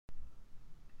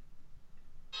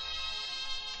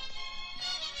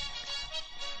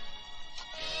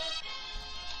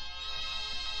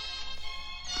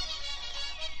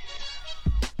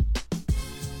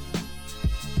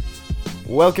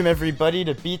Welcome everybody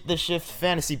to Beat the Shift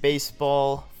Fantasy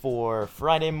Baseball for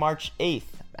Friday, March 8th.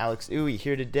 Alex Uwe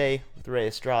here today with Ray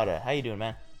Estrada. How you doing,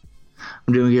 man?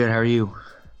 I'm doing good. How are you?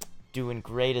 Doing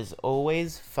great as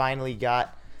always. Finally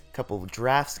got a couple of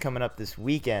drafts coming up this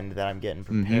weekend that I'm getting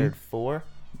prepared for.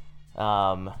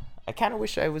 I kind of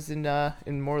wish I was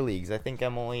in more leagues. I think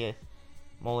I'm only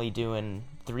doing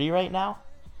 3 right now.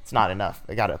 It's not enough.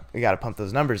 I gotta pump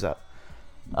those numbers up.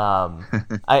 I'll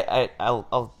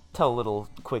tell a little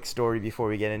quick story before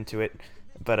we get into it.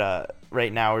 But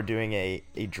right now we're doing a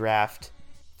draft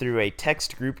through a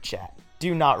text group chat.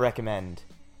 Do not recommend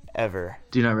ever.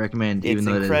 Do not recommend, It's even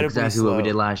though that's incredibly exactly what we slow.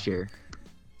 did last year.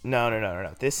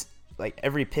 No. This, like,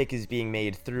 every pick is being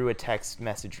made through a text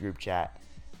message group chat,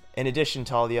 in addition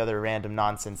to all the other random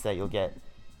nonsense that you'll get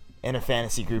in a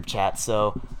fantasy group chat.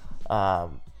 So,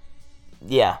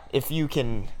 yeah, if you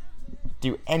can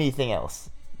do anything else,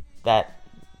 that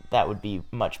would be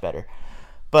much better.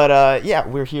 But yeah,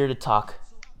 we're here to talk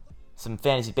some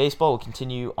fantasy baseball. We'll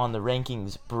continue on the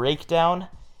rankings breakdown,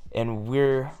 and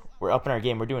we're up in our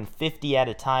game. We're doing 50 at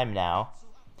a time now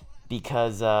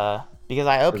because I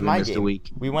upped We my missed a game. week.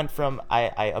 We went from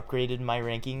I upgraded my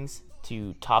rankings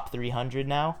to top 300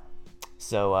 now.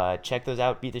 So check those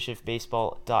out,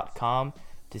 beattheshiftbaseball.com,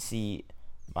 to see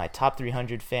my top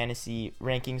 300 fantasy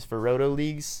rankings for roto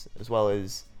leagues as well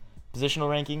as positional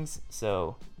rankings.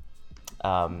 So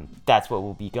that's what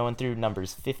we'll be going through,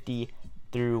 numbers 50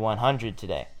 through 100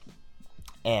 today.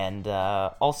 And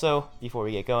also, before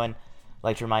we get going, I'd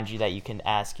like to remind you that you can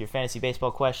ask your fantasy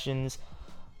baseball questions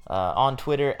on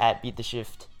Twitter at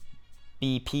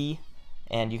BeatTheShiftBP,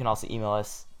 and you can also email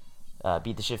us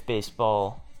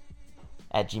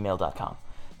beattheshiftbaseball@gmail.com.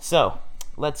 So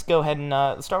let's go ahead and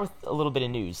let's start with a little bit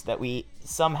of news that we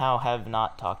somehow have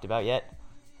not talked about yet.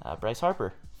 Bryce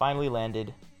Harper finally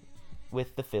landed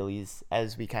with the Phillies,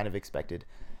 as we kind of expected.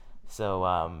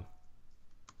 So,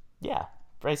 yeah,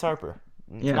 Bryce Harper.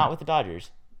 Yeah. Not with the Dodgers.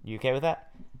 You okay with that?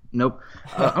 Nope.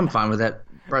 I'm fine with that.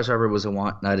 Bryce Harper was a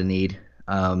want, not a need.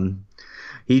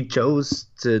 He chose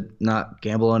to not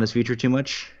gamble on his future too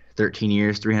much. 13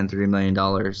 years, $330 million,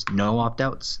 no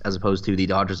opt-outs, as opposed to the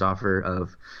Dodgers offer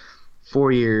of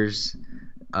 4 years,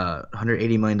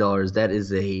 $180 million. That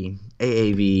is a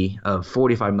AAV of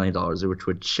 $45 million, which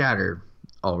would shatter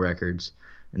all records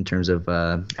in terms of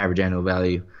average annual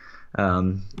value.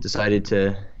 Decided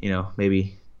to,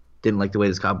 maybe didn't like the way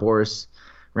that Scott Boras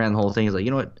ran the whole thing. He's like, you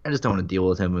know what? I just don't want to deal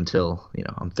with him until,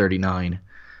 I'm 39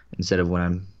 instead of when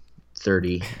I'm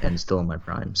 30 and still in my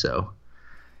prime. So,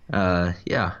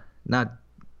 yeah, not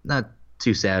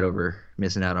too sad over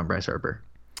missing out on Bryce Harper.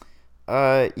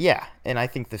 Yeah, and I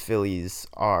think the Phillies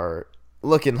are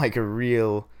looking like a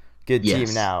real good team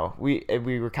Yes. now. We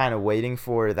were kind of waiting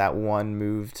for that one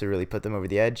move to really put them over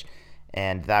the edge,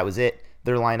 and that was it.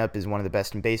 Their lineup is one of the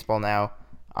best in baseball now.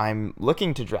 I'm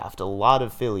looking to draft a lot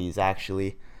of Phillies,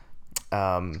 actually.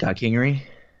 Scott Kingery.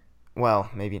 Well,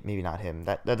 maybe not him.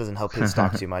 That doesn't help his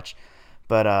stock too much.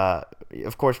 But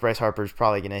of course, Bryce Harper's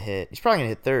probably gonna hit. He's probably gonna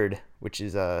hit third, which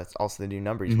is also the new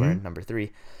number he's wearing, number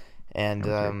 3, and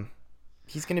Number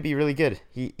he's gonna be really good.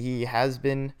 He has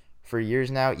been for years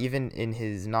now. Even in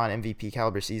his non-MVP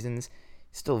caliber seasons,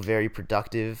 still very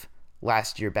productive.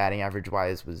 Last year, batting average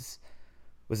wise was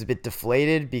a bit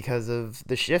deflated because of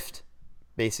the shift.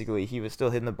 Basically, he was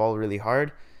still hitting the ball really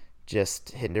hard,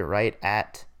 just hitting it right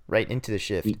into the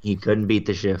shift. He couldn't beat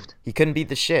the shift. He couldn't beat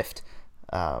the shift.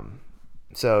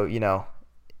 So,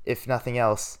 if nothing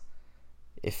else,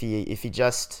 if he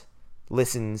just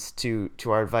listens to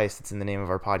our advice that's in the name of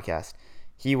our podcast,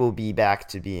 he will be back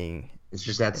to being It's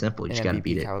just that simple. You an just got to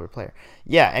beat MVP it. caliber player.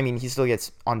 Yeah, I mean, he still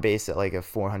gets on base at like a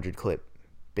 400 clip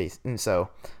base. And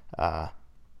so,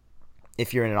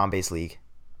 if you're in an on-base league,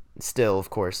 still,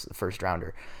 of course, the first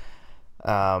rounder.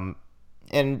 And,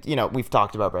 we've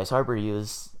talked about Bryce Harper. He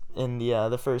was in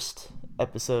the first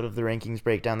episode of the rankings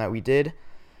breakdown that we did.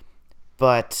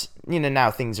 But, now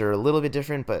things are a little bit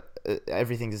different, but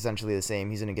everything's essentially the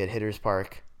same. He's in a good hitter's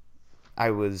park.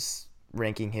 I was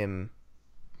ranking him,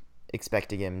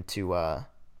 expecting him to,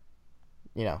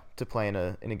 to play in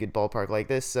a good ballpark like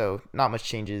this. So not much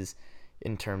changes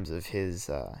in terms of his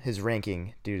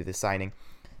ranking due to the signing.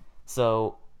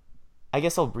 So I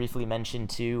guess I'll briefly mention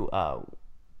too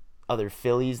other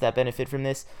Phillies that benefit from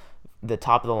this. The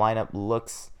top of the lineup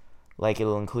looks like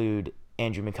it'll include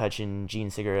Andrew McCutchen,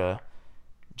 Gene Segura,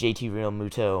 JT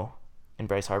Realmuto, and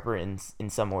Bryce Harper in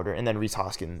some order, and then Rhys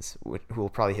Hoskins, who will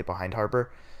probably hit behind Harper.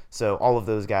 So all of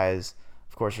those guys,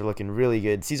 of course, are looking really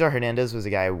good. Cesar Hernandez was a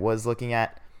guy I was looking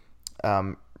at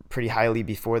pretty highly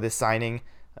before this signing.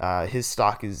 His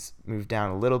stock has moved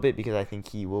down a little bit because I think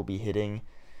he will be hitting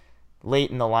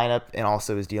late in the lineup and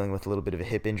also is dealing with a little bit of a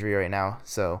hip injury right now.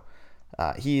 So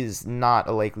he's not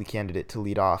a likely candidate to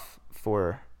lead off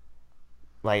for,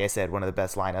 like I said, one of the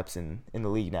best lineups in the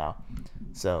league now.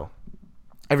 So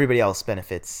everybody else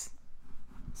benefits.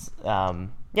 So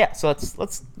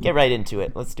let's get right into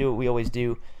it. Let's do what we always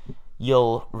do.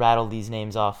 You'll rattle these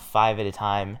names off 5 at a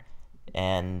time,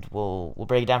 and we'll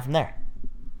break it down from there.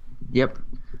 Yep.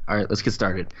 All right, let's get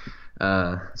started.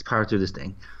 Let's power through this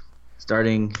thing.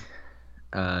 Starting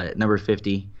at number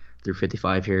 50 through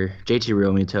 55 here, JT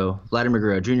Realmuto, Vladimir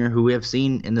Guerrero Jr., who we have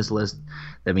seen in this list.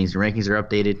 That means the rankings are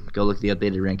updated. Go look at the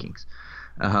updated rankings.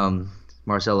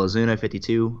 Marcell Ozuna,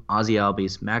 52, Ozzy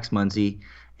Albies, Max Muncy,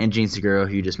 and Gene Segura,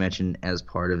 who you just mentioned as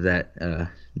part of that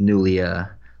newly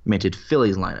minted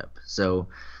Phillies lineup. So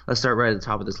let's start right at the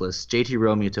top of this list. JT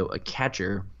Realmuto, a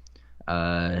catcher,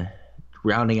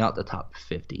 rounding out the top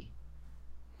 50.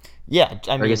 Yeah,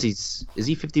 I mean, I guess is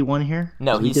he 51 here?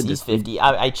 No, he's 50.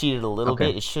 I cheated a little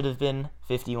bit. It should have been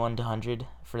 51 to 100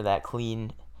 for that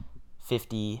clean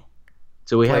 50.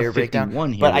 So we have player 51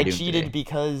 breakdown. here. But I cheated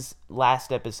because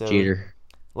last episode, Cheater.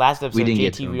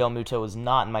 JT Realmuto was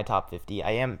not in my top 50.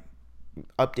 I am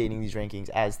updating these rankings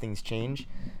as things change,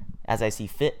 as I see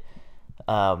fit.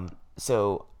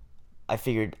 So I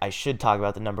figured I should talk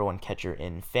about the number 1 catcher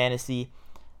in fantasy.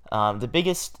 The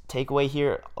biggest takeaway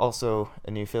here, also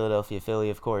a new Philadelphia Philly,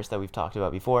 of course, that we've talked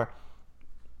about before.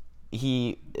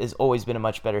 He has always been a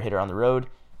much better hitter on the road,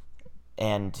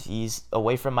 and he's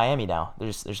away from Miami now.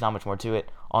 There's not much more to it.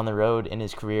 On the road in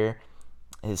his career,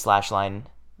 his slash line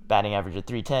batting average of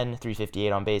 310,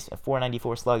 358 on base,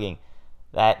 494 slugging.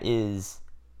 That is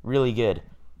really good,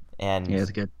 and yeah,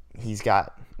 it's good. He's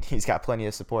got plenty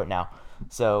of support now.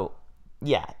 So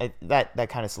yeah, that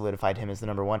kind of solidified him as the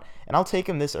number 1. And I'll take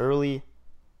him this early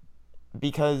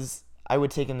because I would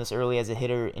take him this early as a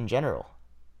hitter in general.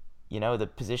 You know, the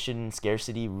position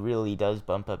scarcity really does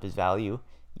bump up his value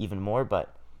even more,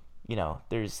 but, you know,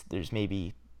 there's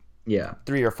maybe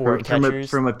 3 or 4 catchers.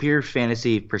 From a pure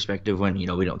fantasy perspective, when, you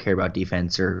know, we don't care about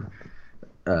defense or,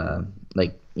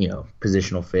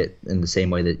 positional fit in the same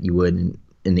way that you would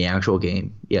in the actual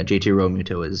game. Yeah, JT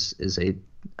Realmuto is a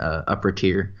upper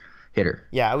tier hitter.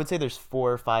 Yeah, I would say there's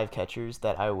 4 or 5 catchers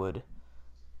that I would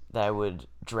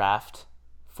draft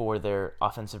for their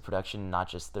offensive production, not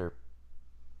just their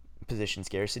position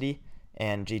scarcity,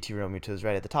 and JT Realmuto is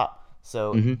right at the top.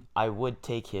 So I would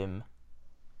take him.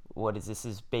 What is this?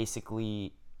 Is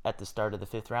basically at the start of the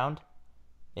 5th round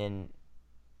in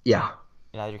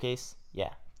either case?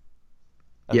 Yeah.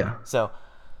 Okay. Yeah. So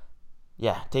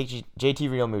take JT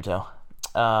Realmuto.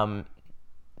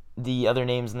 The other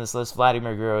names in this list,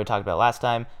 Vladimir Guerrero, we talked about last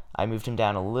time. I moved him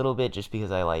down a little bit just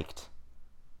because I liked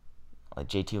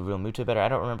JT Realmuto better. I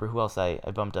don't remember who else I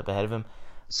bumped up ahead of him.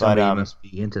 Somebody must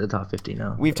be into the top 50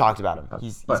 now. We've talked about him.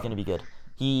 He's going to be good.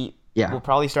 He will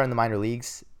probably start in the minor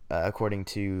leagues, according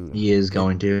to he is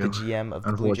going to the GM of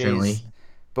the Blue unfortunately. Jays.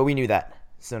 But we knew that,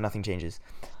 so nothing changes.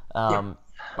 Marcell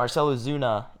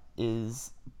Ozuna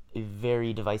is a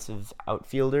very divisive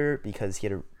outfielder because he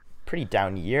had a pretty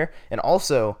down year. And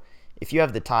also, if you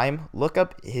have the time, look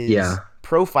up his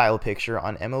profile picture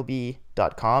on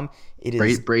MLB.com. It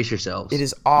is brace yourselves. It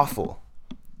is awful.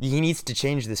 He needs to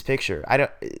change this picture.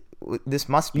 This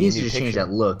must be. He needs a new to picture. change that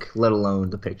look, let alone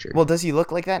the picture. Well, does he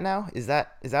look like that now? Is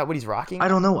that what he's rocking? I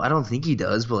don't know. I don't think he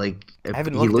does, but like I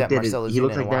haven't looked at Marcell Ozuna he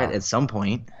looked in a like that while. at some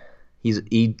point.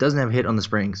 He doesn't have a hit on the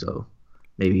spring, so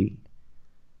maybe.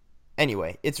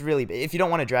 Anyway, it's really, if you don't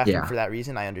want to draft him for that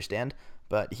reason, I understand.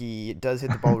 But he does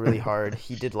hit the ball really hard.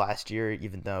 He did last year,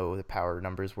 even though the power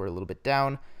numbers were a little bit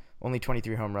down. Only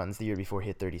 23 home runs. The year before, he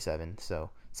hit 37. So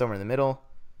somewhere in the middle.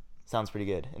 Sounds pretty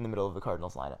good in the middle of the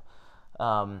Cardinals lineup.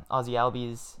 Ozzy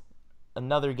Albies,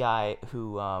 another guy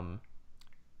who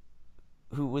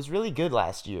was really good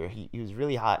last year. He was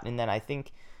really hot, and then I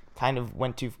think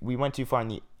we went too far in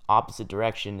the opposite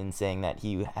direction in saying that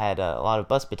he had a lot of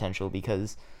bust potential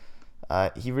because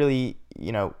he really,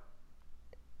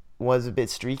 was a bit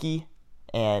streaky,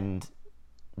 and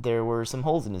there were some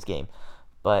holes in his game.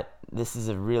 But this is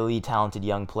a really talented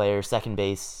young player. Second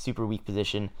base, super weak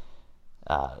position.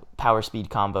 Power speed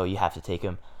combo, you have to take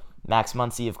him. Max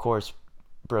Muncy, of course,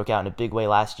 broke out in a big way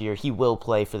last year. He will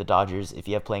play for the Dodgers. If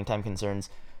you have playing time concerns,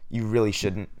 you really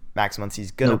shouldn't. Max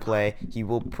Muncy's gonna play. He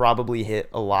will probably hit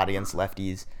a lot against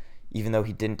lefties, even though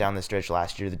he didn't down the stretch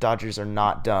last year. The Dodgers are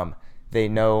not dumb. They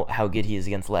know how good he is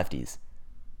against lefties.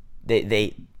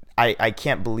 I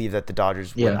can't believe that the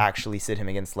Dodgers would actually sit him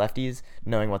against lefties,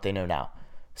 knowing what they know now.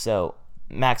 So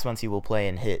Max Muncy will play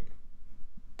and hit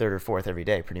third or fourth every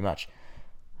day, pretty much.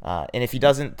 And if he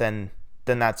doesn't, then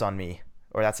that's on me,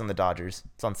 or that's on the Dodgers.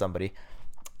 It's on somebody.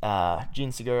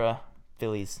 Gene Segura,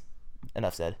 Phillies.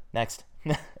 Enough said. Next.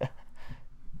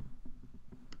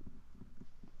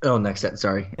 Oh, next set.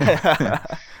 Sorry. My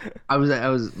dad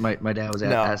was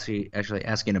No, actually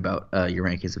asking about your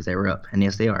rankings if they were up, and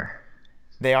yes, they are.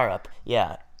 they are up.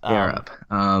 Yeah. They are up.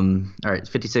 All right,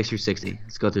 56 through 60.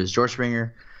 Let's go through this. George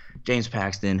Springer, James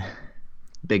Paxton,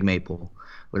 Big Maple,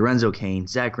 Lorenzo Cain,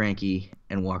 Zach Greinke,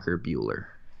 and Walker Buehler.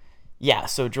 Yeah,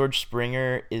 so George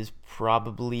Springer is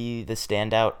probably the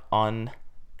standout on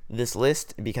this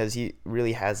list because he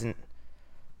really hasn't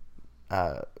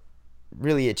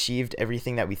really achieved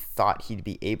everything that we thought he'd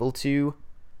be able to.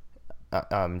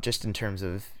 Just in terms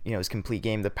of his complete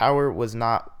game, the power was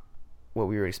not what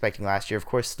we were expecting last year. Of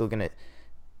course, still gonna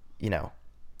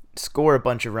score a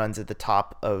bunch of runs at the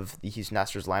top of the Houston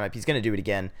Astros lineup. He's gonna do it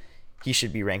again. He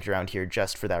should be ranked around here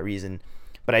just for that reason.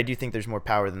 But I do think there's more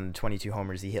power than the 22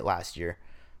 homers he hit last year,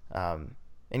 and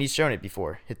he's shown it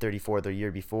before. Hit 34 the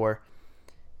year before,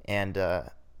 and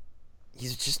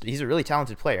he's a really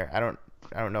talented player. I don't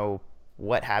know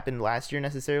what happened last year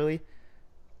necessarily,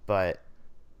 but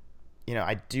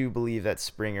I do believe that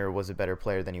Springer was a better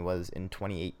player than he was in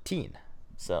 2018.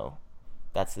 So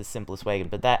that's the simplest way.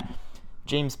 But that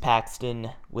James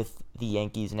Paxton with the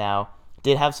Yankees now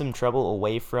did have some trouble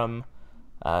away from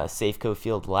Safeco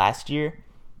Field last year,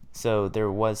 so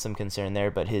there was some concern there.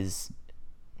 But his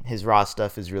raw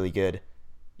stuff is really good.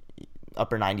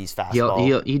 Upper 90s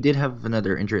fastball. He did have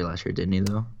another injury last year, didn't he?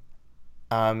 Though.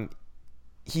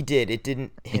 He did. It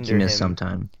didn't hinder he missed some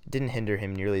time. Didn't hinder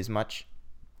him nearly as much.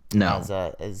 No.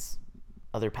 As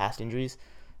other past injuries.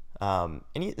 And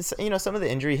some of the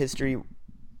injury history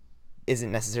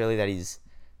isn't necessarily that he's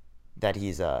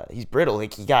brittle.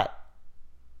 Like he got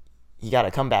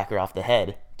a comebacker off the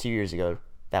head 2 years ago.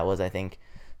 That was, I think.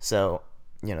 So,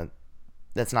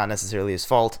 that's not necessarily his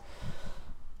fault.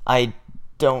 I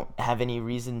don't have any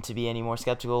reason to be any more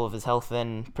skeptical of his health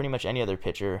than pretty much any other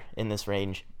pitcher in this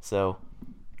range. So,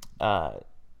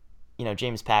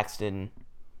 James Paxton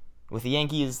with the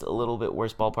Yankees, a little bit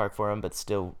worse ballpark for him, but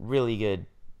still really good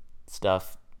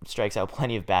stuff. Strikes out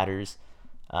plenty of batters.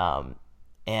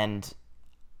 And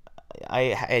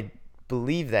I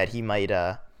believe that he might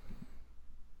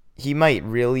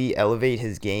really elevate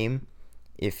his game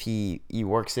if he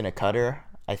works in a cutter.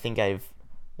 I think I've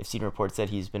seen reports that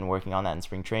he's been working on that in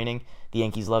spring training. The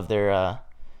Yankees love their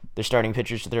starting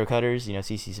pitchers to throw cutters.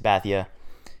 CC Sabathia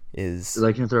is... They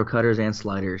like to throw cutters and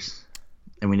sliders.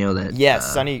 And we know that.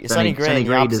 Yes, Sonny Gray in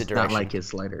the opposite direction. Not like his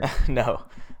slider. No,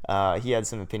 he had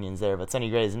some opinions there, but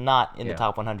Sonny Gray is not in the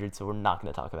top 100, so we're not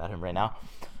going to talk about him right now.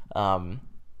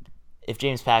 If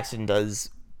James Paxton does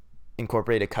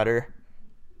incorporate a cutter,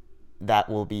 that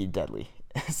will be deadly.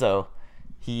 So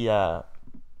he's. I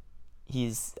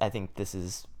think this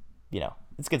is,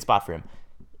 it's a good spot for him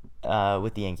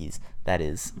with the Yankees. That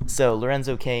is. So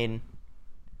Lorenzo Cain.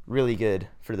 Really good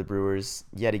for the Brewers.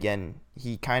 Yet again,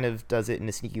 he kind of does it in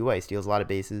a sneaky way. Steals a lot of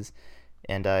bases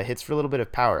and hits for a little bit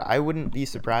of power. I wouldn't be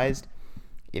surprised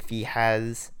if he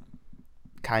has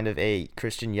kind of a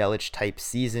Christian Yelich type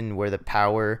season where the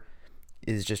power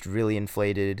is just really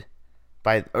inflated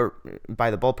by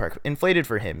the ballpark. Inflated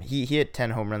for him. He hit 10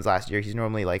 home runs last year. He's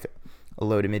normally like a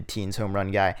low to mid-teens home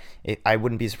run guy. I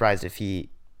wouldn't be surprised if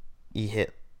he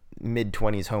hit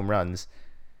mid-20s home runs.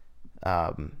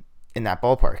 In that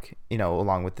ballpark,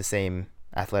 along with the same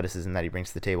athleticism that he brings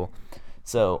to the table.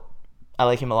 So I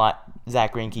like him a lot.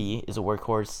 Zach Greinke is a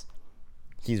workhorse.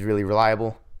 He's really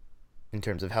reliable in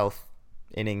terms of health,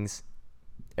 innings,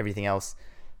 everything else.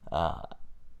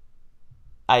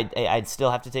 I'd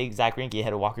still have to take Zach Greinke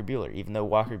ahead of Walker Buehler, even though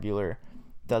Walker Buehler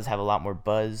does have a lot more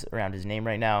buzz around his name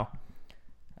right now.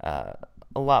 A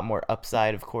lot more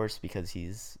upside, of course, because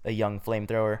he's a young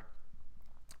flamethrower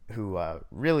who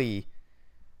really...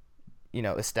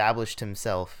 established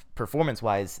himself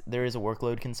performance-wise. There is a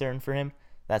workload concern for him.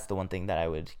 That's the one thing that I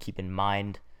would keep in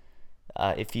mind.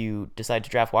 If you decide to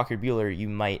draft Walker Buehler, you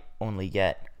might only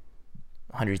get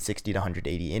 160 to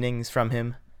 180 innings from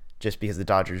him, just because the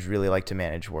Dodgers really like to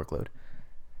manage workload.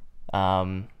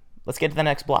 Let's get to the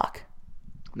next block.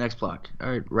 Next block. All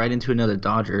right, right into another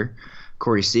Dodger.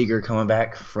 Corey Seager coming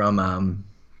back from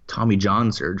Tommy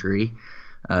John surgery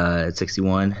at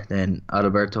 61. Then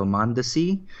Adalberto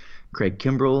Mondesi, Craig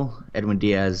Kimbrell, Edwin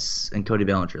Diaz, and Cody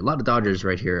Bellinger. A lot of Dodgers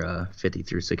right here, 50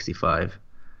 through 65.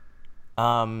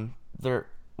 Two.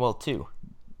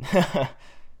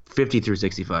 50 through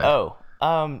 65. Oh,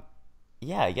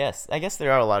 yeah, I guess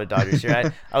there are a lot of Dodgers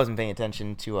here. I wasn't paying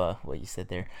attention to what you said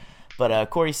there. But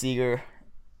Corey Seager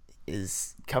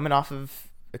is coming off of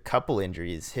a couple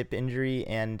injuries, hip injury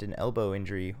and an elbow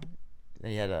injury that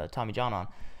he had Tommy John on.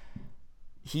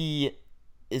 He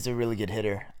is a really good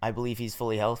hitter. I believe he's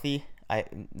fully healthy.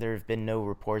 There have been no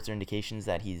reports or indications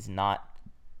that he's not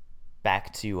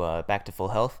back to full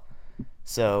health.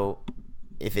 So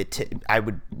I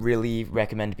would really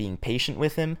recommend being patient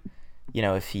with him.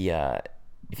 If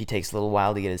he takes a little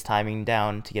while to get his timing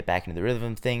down, to get back into the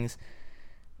rhythm of things,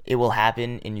 it will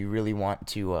happen, and you really want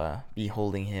to be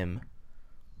holding him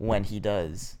when he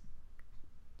does,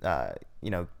 uh,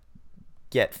 you know,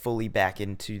 get fully back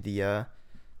into the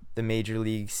major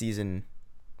league season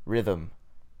rhythm.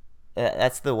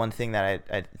 That's the one thing that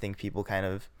I think people kind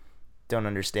of don't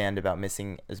understand about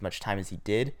missing as much time as he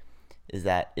did, is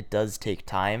that it does take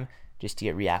time just to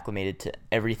get reacclimated to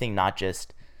everything, not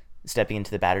just stepping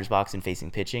into the batter's box and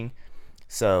facing pitching.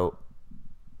 So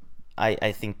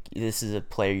I think this is a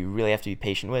player you really have to be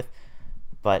patient with,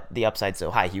 but the upside's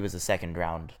so high. He was a second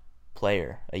round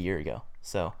player a year ago.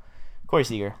 So Corey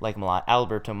Seager, like him a lot.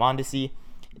 Alberto Mondesi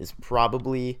is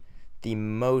probably the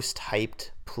most hyped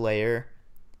player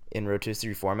in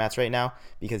rotisserie formats right now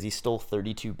because he stole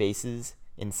 32 bases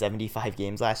in 75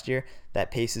 games last year.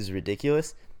 That pace is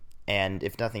ridiculous, and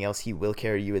if nothing else, he will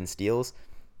carry you in steals.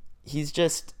 He's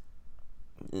just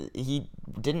he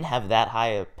didn't have that high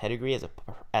a pedigree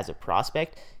as a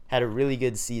prospect. Had a really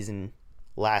good season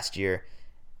last year,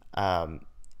 and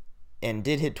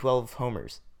did hit 12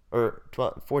 homers or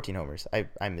 14 homers.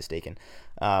 I'm mistaken.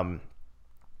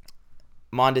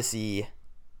 Mondesi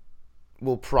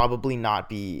will probably not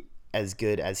be as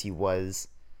good as he was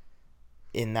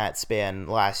in that span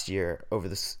last year over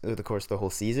the course of the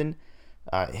whole season.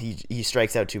 He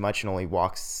strikes out too much and only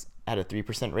walks at a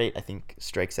 3% rate. I think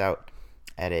strikes out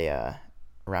at a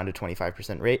around a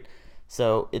 25% rate.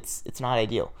 So it's not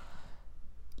ideal.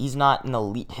 He's not an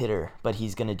elite hitter, but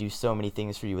he's going to do so many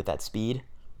things for you with that speed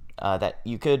that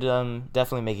you could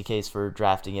definitely make a case for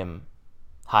drafting him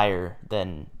higher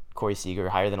than Corey Seager,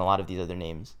 higher than a lot of these other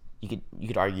names. You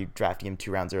could argue drafting him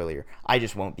 2 rounds earlier. I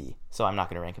just won't be, so I'm not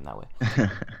going to rank him that way.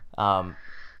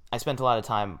 I spent a lot of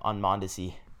time on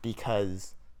Mondesi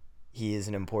because he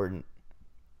is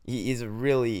he is a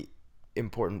really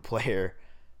important player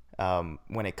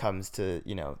when it comes to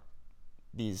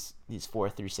these 4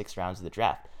 through 6 rounds of the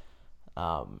draft.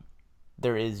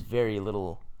 There is very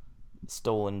little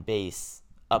stolen base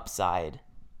upside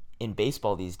in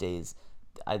baseball these days.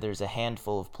 There's a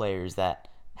handful of players that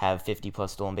have 50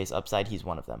 plus stolen base upside. He's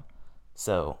one of them.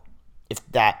 So if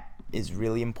that is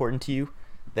really important to you,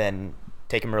 then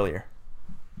take him earlier.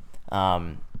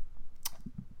 All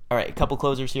right, a couple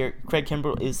closers here. Craig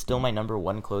Kimbrell is still my number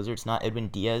one closer. It's not Edwin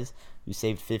Diaz, who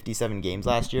saved 57 games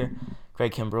last year.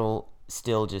 Craig Kimbrell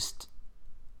still just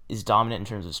is dominant in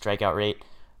terms of strikeout rate.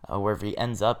 Wherever he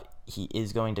ends up, he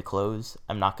is going to close.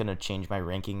 I'm not going to change my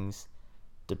rankings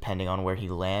depending on where he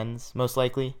lands, most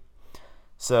likely.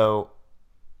 So,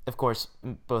 of course,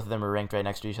 both of them are ranked right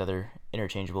next to each other,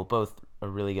 interchangeable. Both a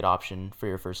really good option for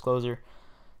your first closer.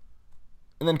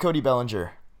 And then Cody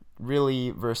Bellinger, really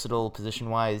versatile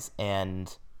position-wise,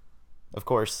 and of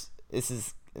course, this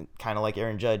is kind of like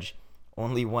Aaron Judge,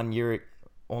 only 1 year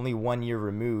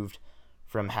removed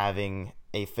from having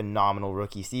a phenomenal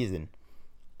rookie season,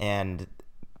 and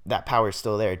that power is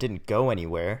still there. It didn't go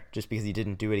anywhere just because he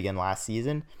didn't do it again last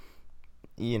season.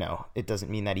 It doesn't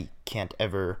mean that he can't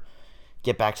ever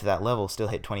get back to that level. Still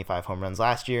hit 25 home runs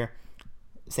last year.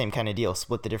 Same kind of deal.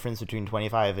 Split the difference between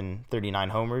 25 and 39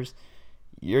 homers.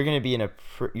 You're gonna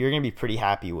be pretty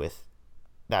happy with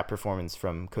that performance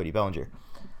from Cody Bellinger.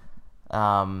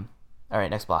 All right,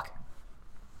 next block.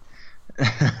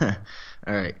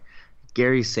 All right,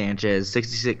 Gary Sanchez,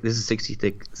 66. This is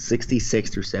 66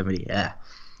 through 70. Yeah.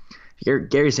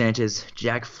 Gary Sanchez,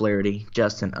 Jack Flaherty,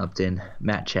 Justin Upton,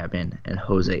 Matt Chapman, and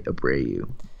Jose Abreu.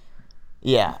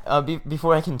 Yeah.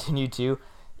 Before I continue too,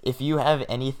 if you have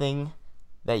anything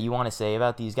that you want to say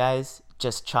about these guys,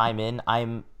 just chime in.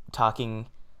 I'm talking.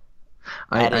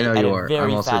 I know you are.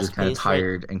 I'm also fast just kind of pace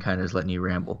tired and kind of just letting you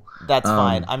ramble. That's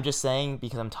fine. I'm just saying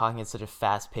because I'm talking at such a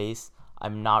fast pace,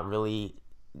 I'm not really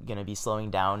gonna be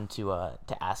slowing down to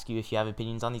ask you if you have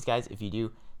opinions on these guys. If you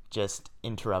do, just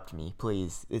interrupt me,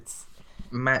 please. It's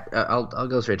Matt. I'll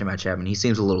go straight to Matt Chapman. He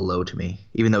seems a little low to me,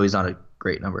 even though he's not a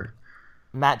great number.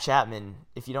 Matt Chapman.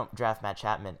 If you don't draft Matt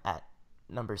Chapman at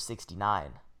number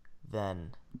 69,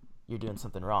 then you're doing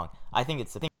something wrong. I think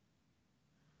it's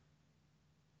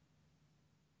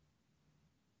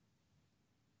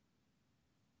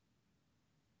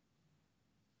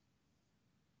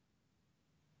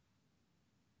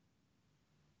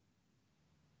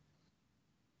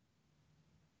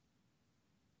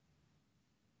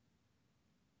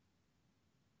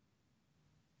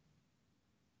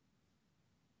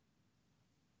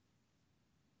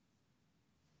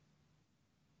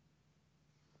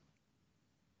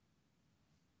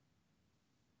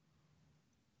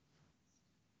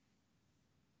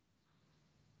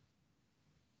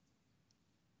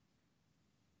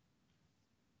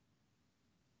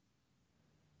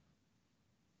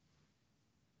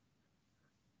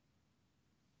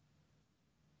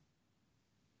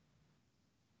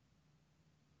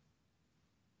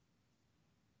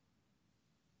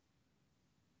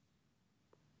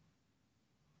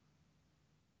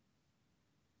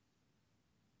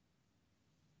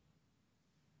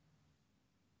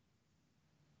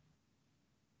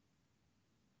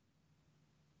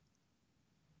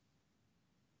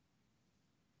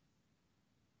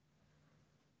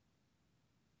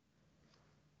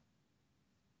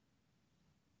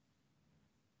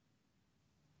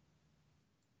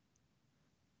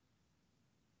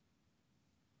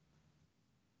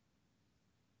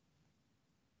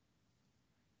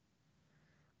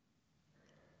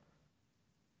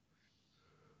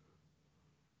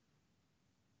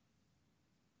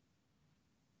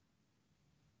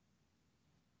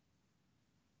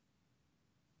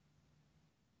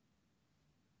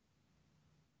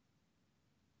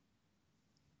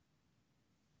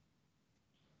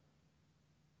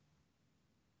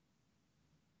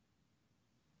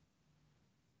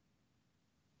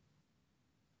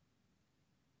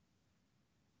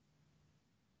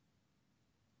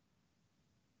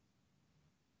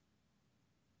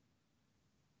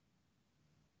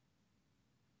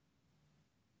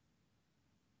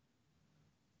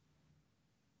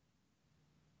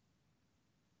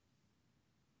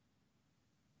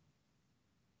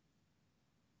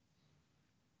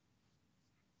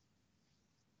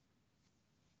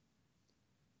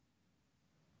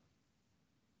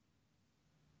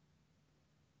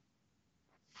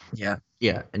Yeah,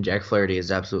 yeah, and Jack Flaherty is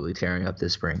absolutely tearing up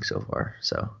this spring so far.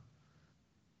 So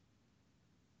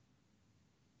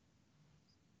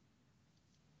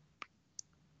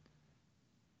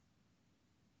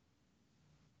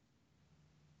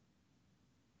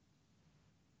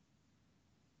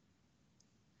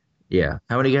yeah,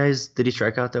 how many guys did he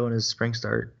strike out though in his spring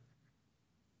start?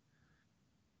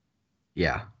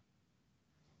 Yeah,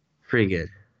 pretty good.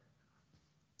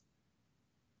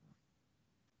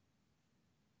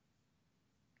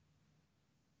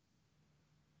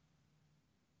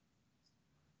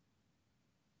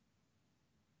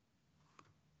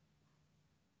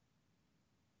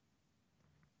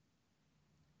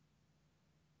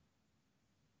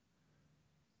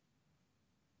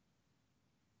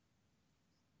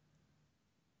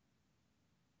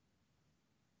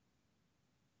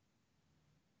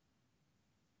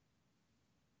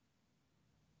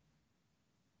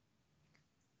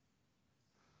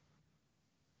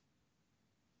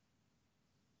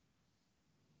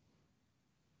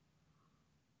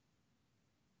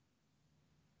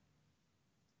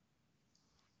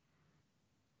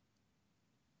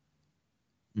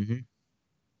 Hmm.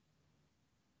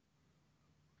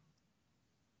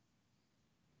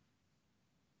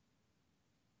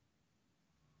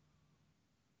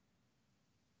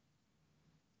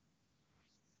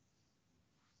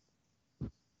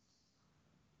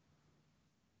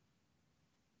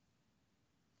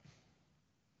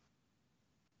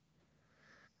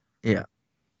 Yeah.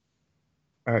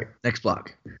 All right, next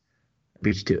block.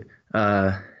 Beat you to it.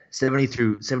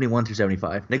 71 through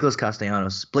 75. Nicholas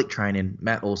Castellanos, Blake Trinan,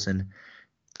 Matt Olson,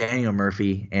 Daniel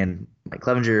Murphy, and Mike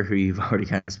Clevenger, who you've already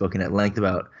kind of spoken at length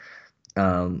about.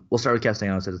 We'll start with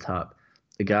Castellanos at the top.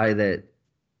 The guy that,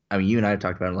 I mean, you and I have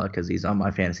talked about a lot because he's on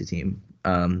my fantasy team.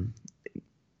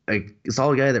 A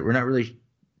solid guy that we're not really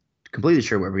completely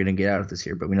sure what we're going to get out of this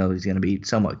year, but we know he's going to be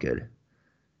somewhat good.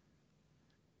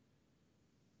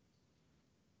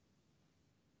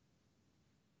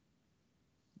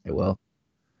 Yeah, well,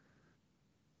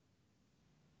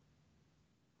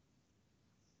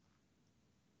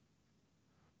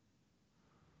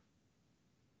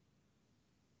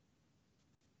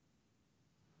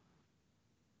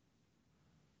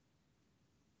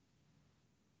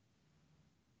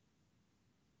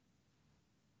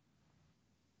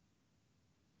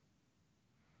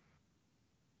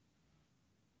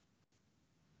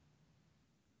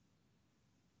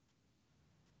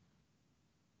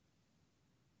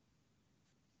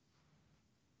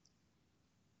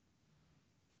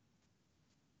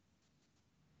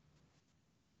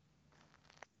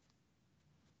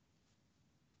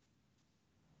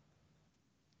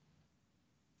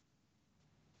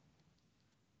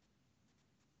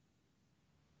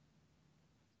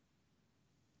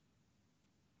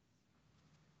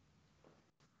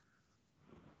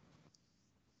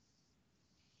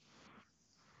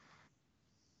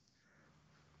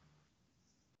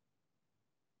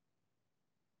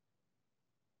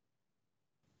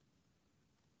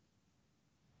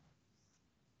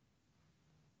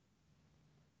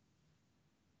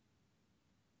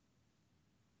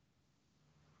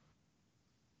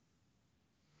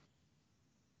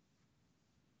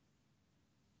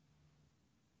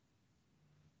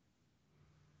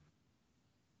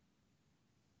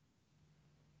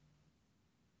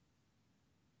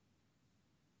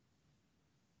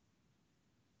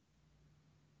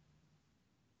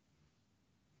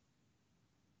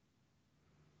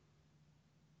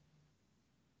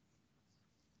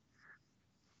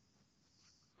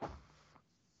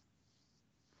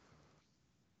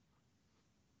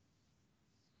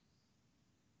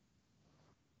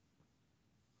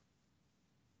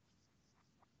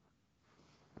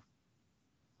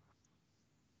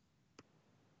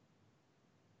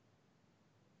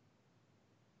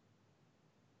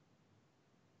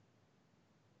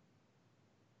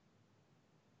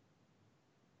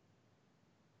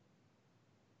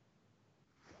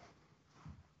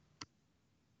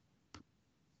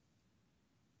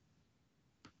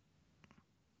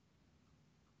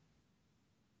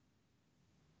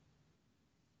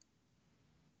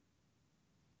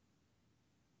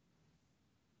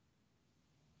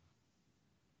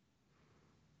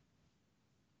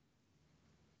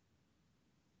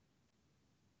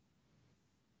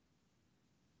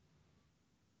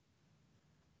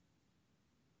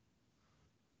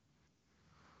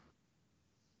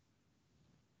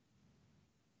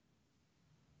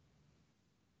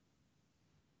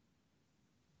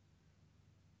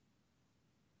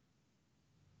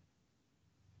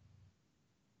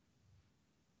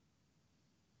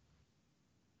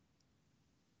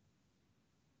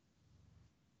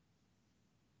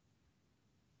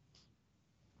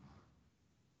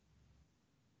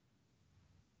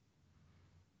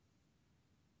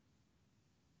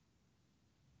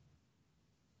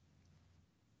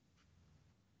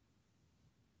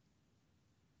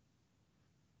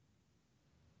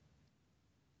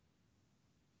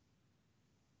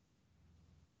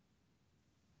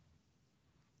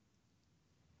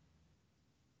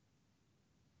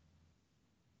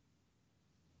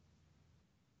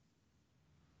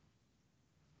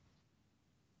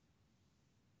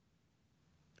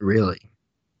 Really?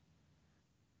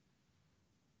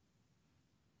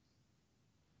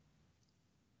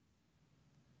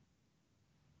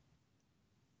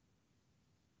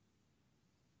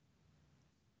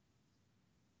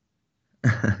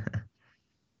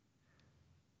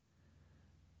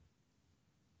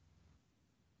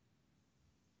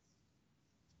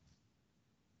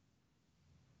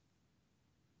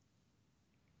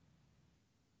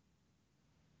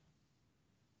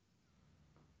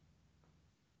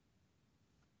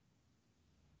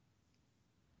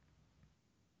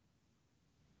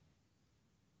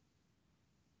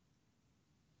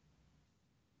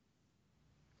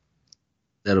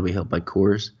 That'll be helped by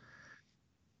Coors.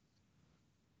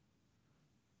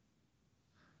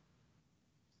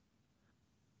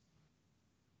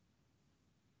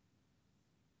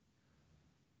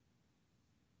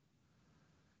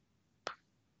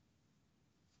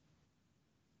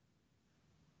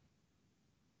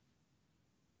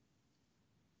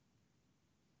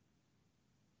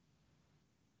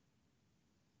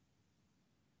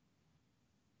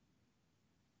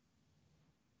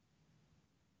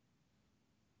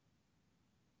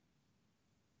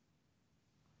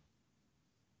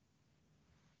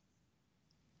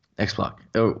 X Block.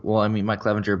 Oh, well, I mean Mike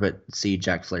Clevenger, but see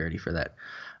Jack Flaherty for that.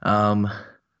 Um,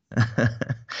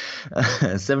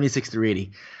 76 through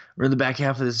 80. We're in the back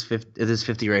half of this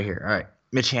 50 right here. All right.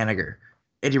 Mitch Haniger,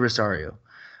 Eddie Rosario,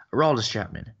 Aroldis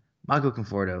Chapman, Michael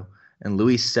Conforto, and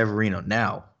Luis Severino.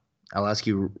 Now, I'll ask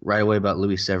you right away about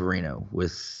Luis Severino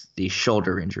with the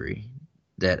shoulder injury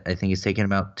that I think is taking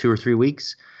about 2 or 3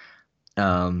 weeks.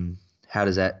 Um, how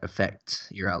does that affect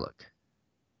your outlook?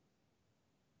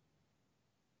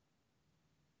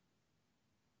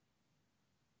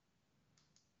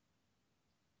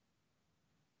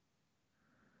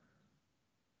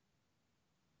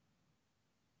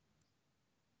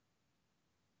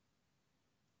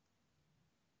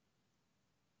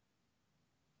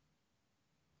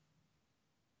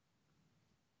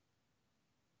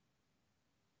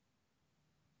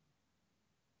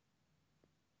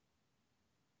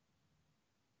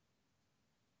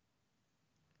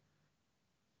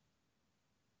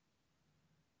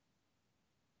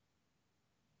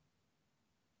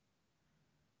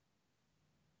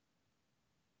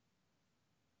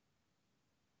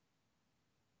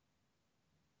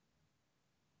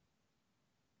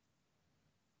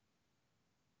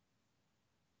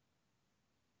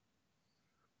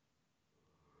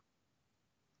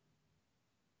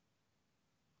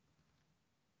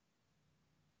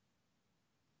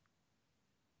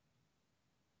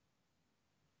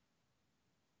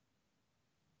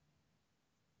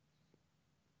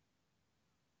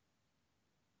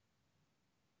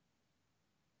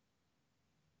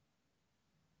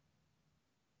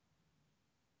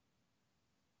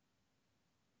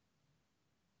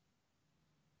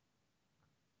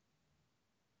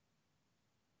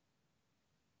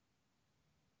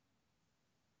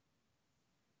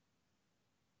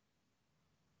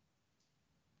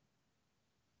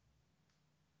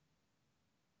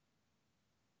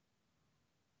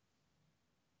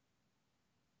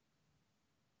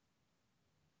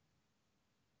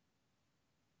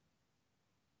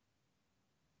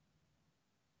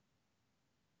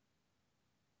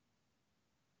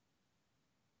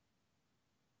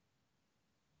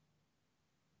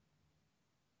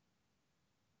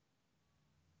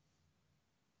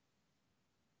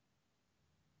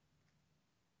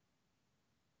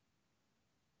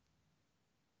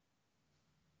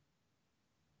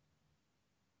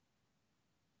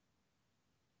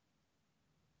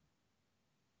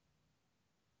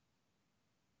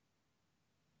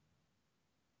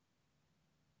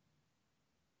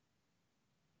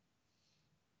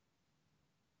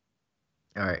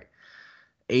 All right.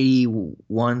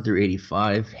 81 through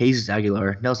 85, Jesus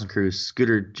Aguilar, Nelson Cruz,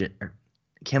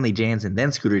 Kenley Jansen,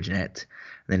 then Scooter Jeanette,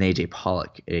 and then AJ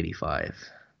Pollock at 85.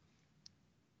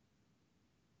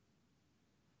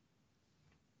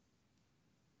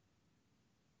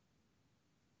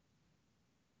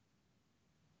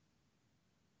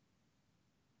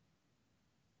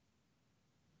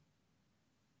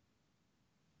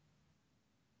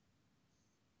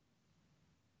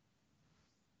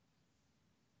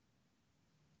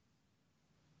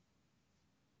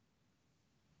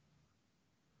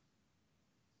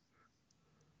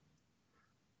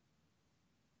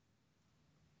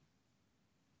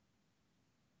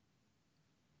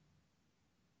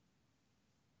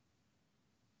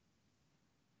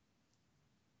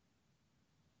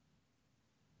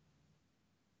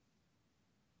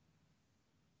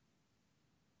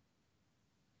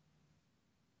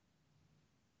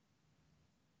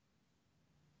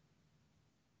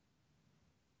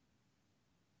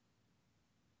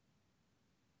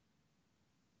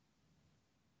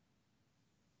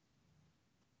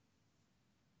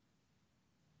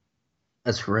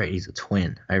 That's right. He's a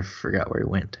twin. I forgot where he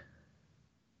went.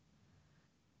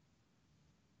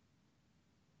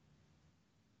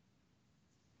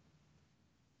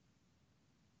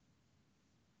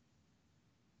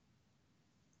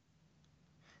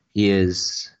 He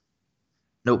is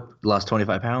nope, lost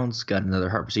 25 pounds, got another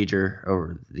heart procedure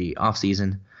over the off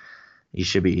season. He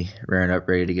should be rearing up,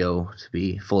 ready to go to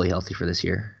be fully healthy for this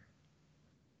year.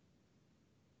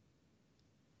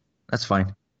 That's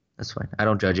fine. That's fine. I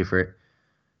don't judge you for it,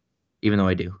 even though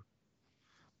I do.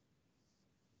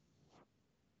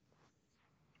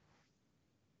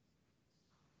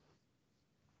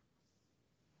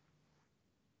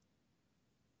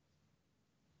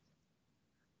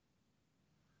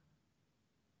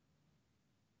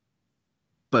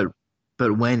 But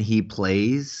but when he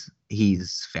plays,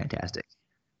 he's fantastic.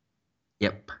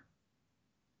 Yep.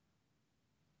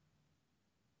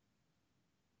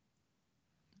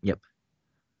 Yep.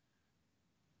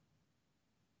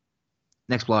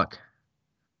 Next block.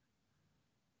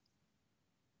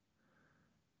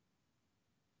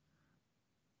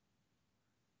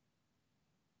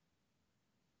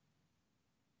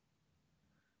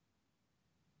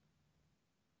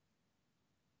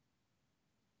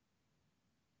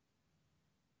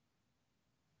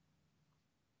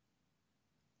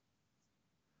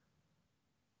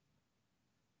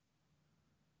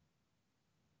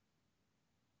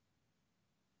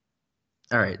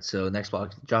 All right, so next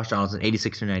block, Josh Donaldson,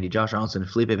 86 to 90. Josh Donaldson,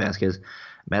 Felipe Vasquez,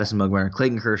 Madison Bumgarner,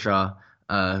 Clayton Kershaw,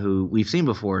 who we've seen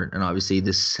before, and obviously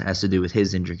this has to do with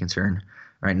his injury concern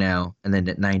right now. And then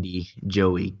at 90,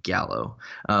 Joey Gallo.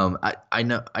 I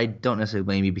know I don't necessarily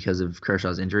blame you because of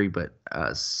Kershaw's injury, but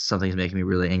something's making me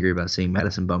really angry about seeing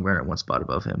Madison Bumgarner at one spot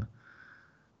above him.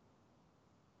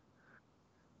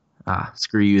 Ah,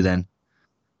 screw you then.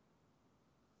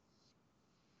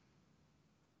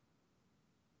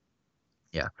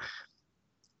 Yeah,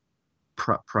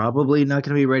 probably not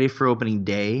going to be ready for opening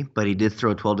day, but he did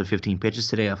throw 12 to 15 pitches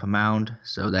today off a mound,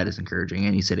 so that is encouraging.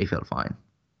 And he said he felt fine.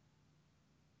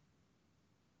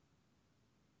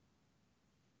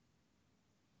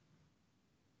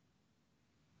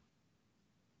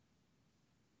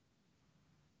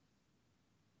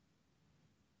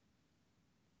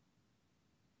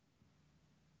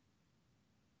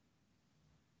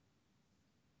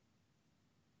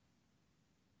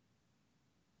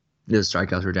 The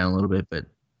strikeouts were down a little bit, but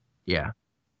yeah,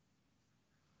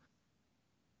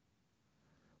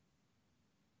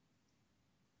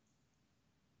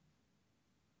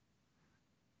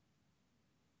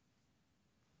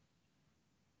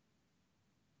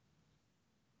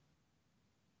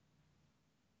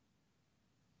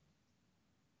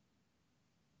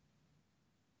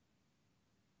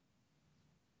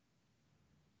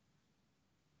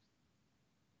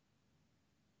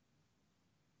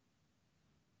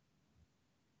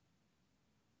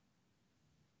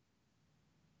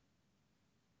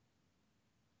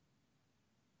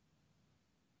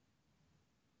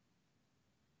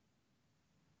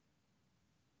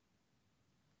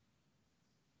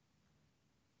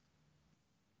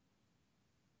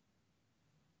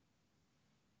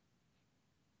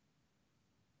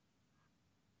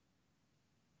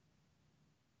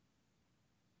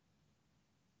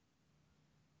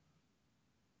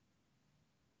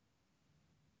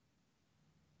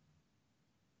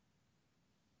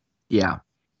 yeah.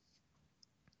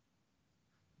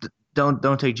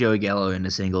 Don't take Joey Gallo in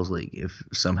a singles league if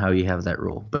somehow you have that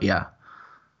rule. But yeah,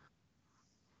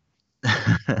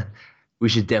 we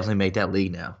should definitely make that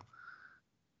league now.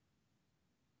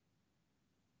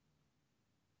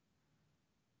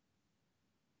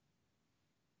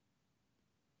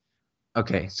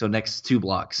 Okay, so next two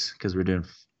blocks because we're doing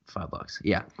five blocks.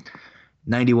 Yeah,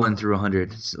 91 through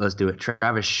 100. So let's do it.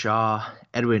 Travis Shaw,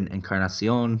 Edwin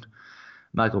Encarnacion,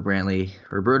 Michael Brantley,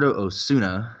 Roberto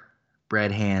Osuna,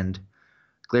 Brad Hand,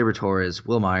 Gleyber Torres,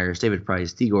 Will Myers, David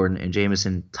Price, D. Gordon, and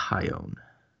Jamison Tyone.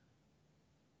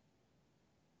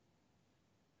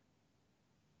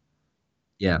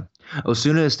 Yeah.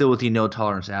 Osuna is still with the no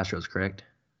tolerance Astros, correct?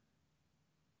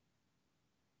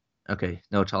 Okay,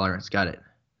 no tolerance. Got it.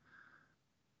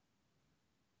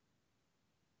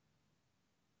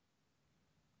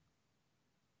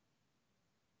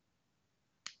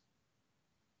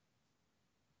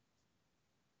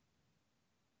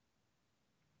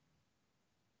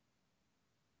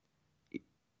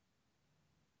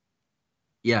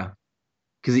 Yeah,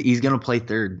 because he's gonna play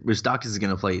third. Moustakas is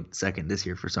gonna play second this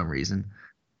year for some reason.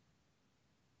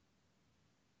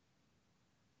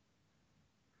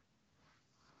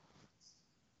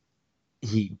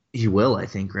 He will, I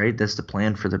think, right? That's the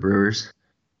plan for the Brewers.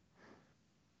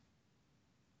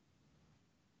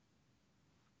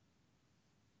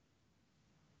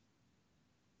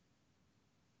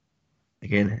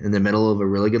 Again, in the middle of a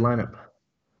really good lineup.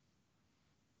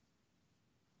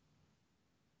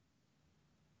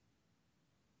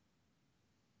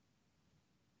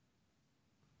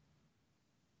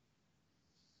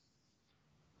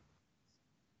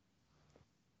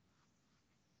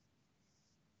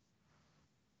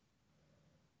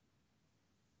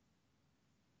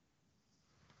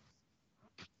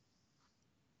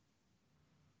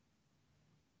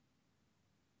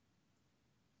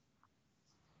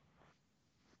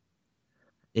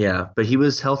 Yeah, but he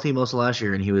was healthy most of last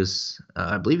year, and he was,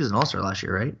 I believe, he was an All-Star last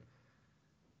year, right?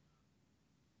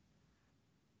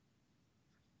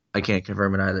 I can't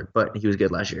confirm it either, but he was good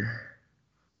last year.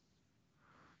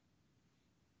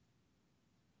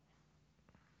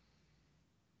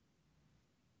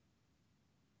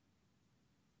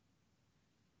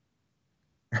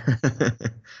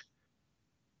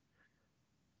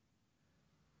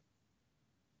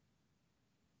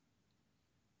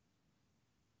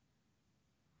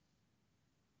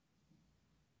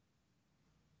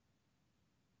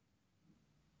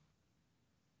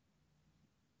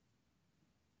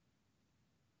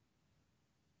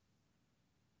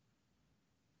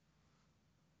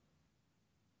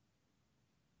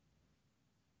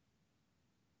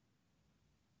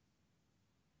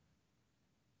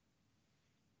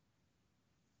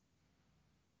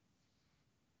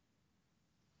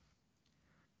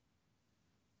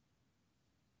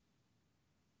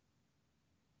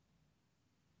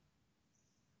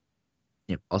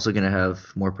 Yep. Also gonna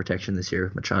have more protection this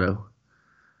year, Machado.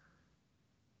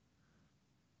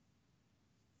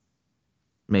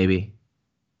 Maybe.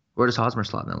 Where does Hosmer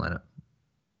slot in that lineup?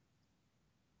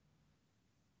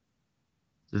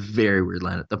 It's a very weird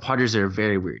lineup. The Padres are a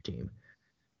very weird team.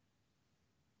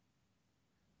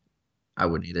 I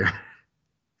wouldn't either.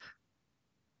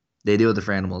 They deal with the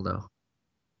Franimal though.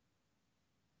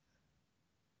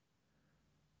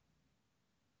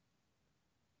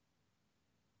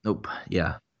 Nope.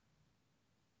 Yeah.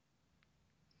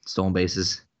 Stolen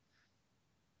bases.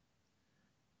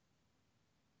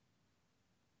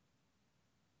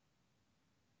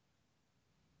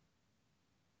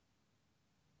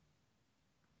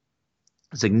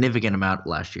 A significant amount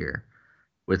last year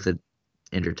with the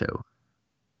injured toe.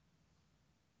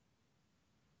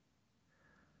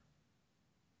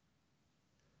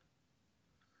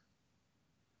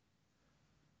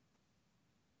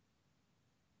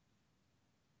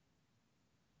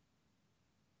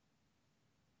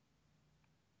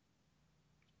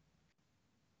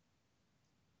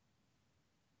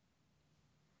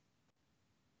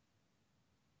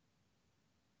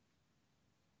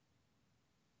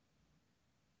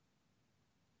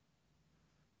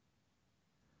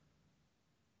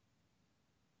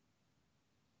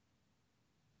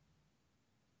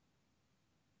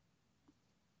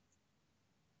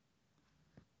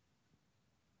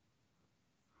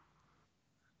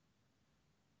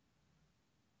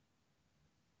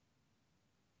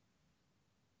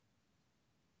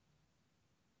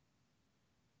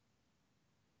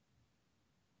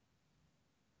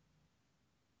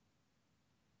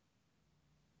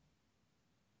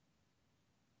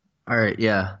 All right,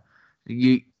 yeah.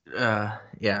 You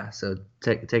yeah, so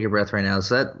take a breath right now.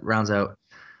 So that rounds out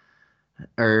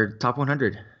our top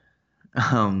 100.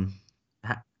 Um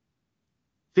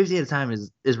 50 at a time is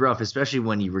rough, especially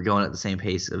when you were going at the same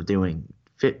pace of doing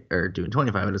fit or doing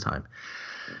 25 at a time.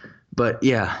 But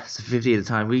yeah, so 50 at a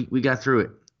time. We got through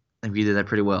it. I think we did that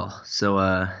pretty well.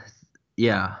 So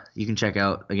yeah, you can check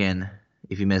out again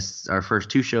if you missed our first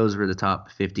two shows were the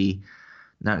top 50,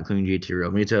 not including GT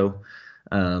Real Muto.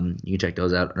 You can check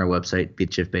those out on our website,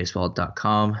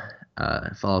 beattheshiftbaseball.com.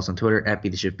 Follow us on Twitter at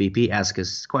beattheshiftbp. Ask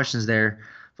us questions there.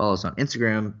 Follow us on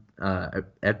Instagram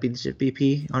at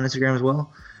beattheshiftbp on Instagram as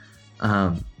well.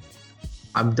 Um,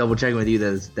 I'm double checking with you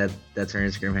that's our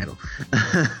Instagram handle.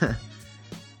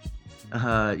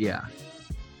 Yeah,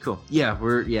 cool. Yeah,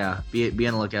 be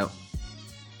on the lookout.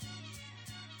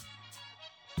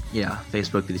 Yeah,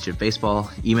 Facebook, Beat the Shift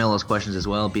Baseball. Email us questions as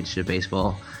well,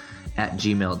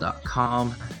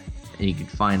 beattheshiftbaseball@gmail.com. And you can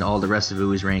find all the rest of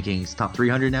Uwe's rankings. Top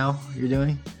 300 now you're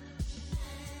doing?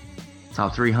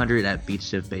 Top 300 at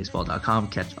beattheshiftbaseball.com.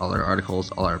 Catch all our articles,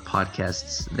 all our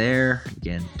podcasts there.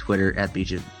 Again, Twitter at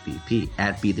beattheshiftbp,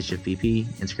 at beattheshiftbp,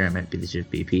 Instagram at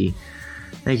beattheshiftbp.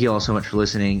 Thank you all so much for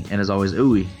listening. And as always,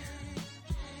 Uwe,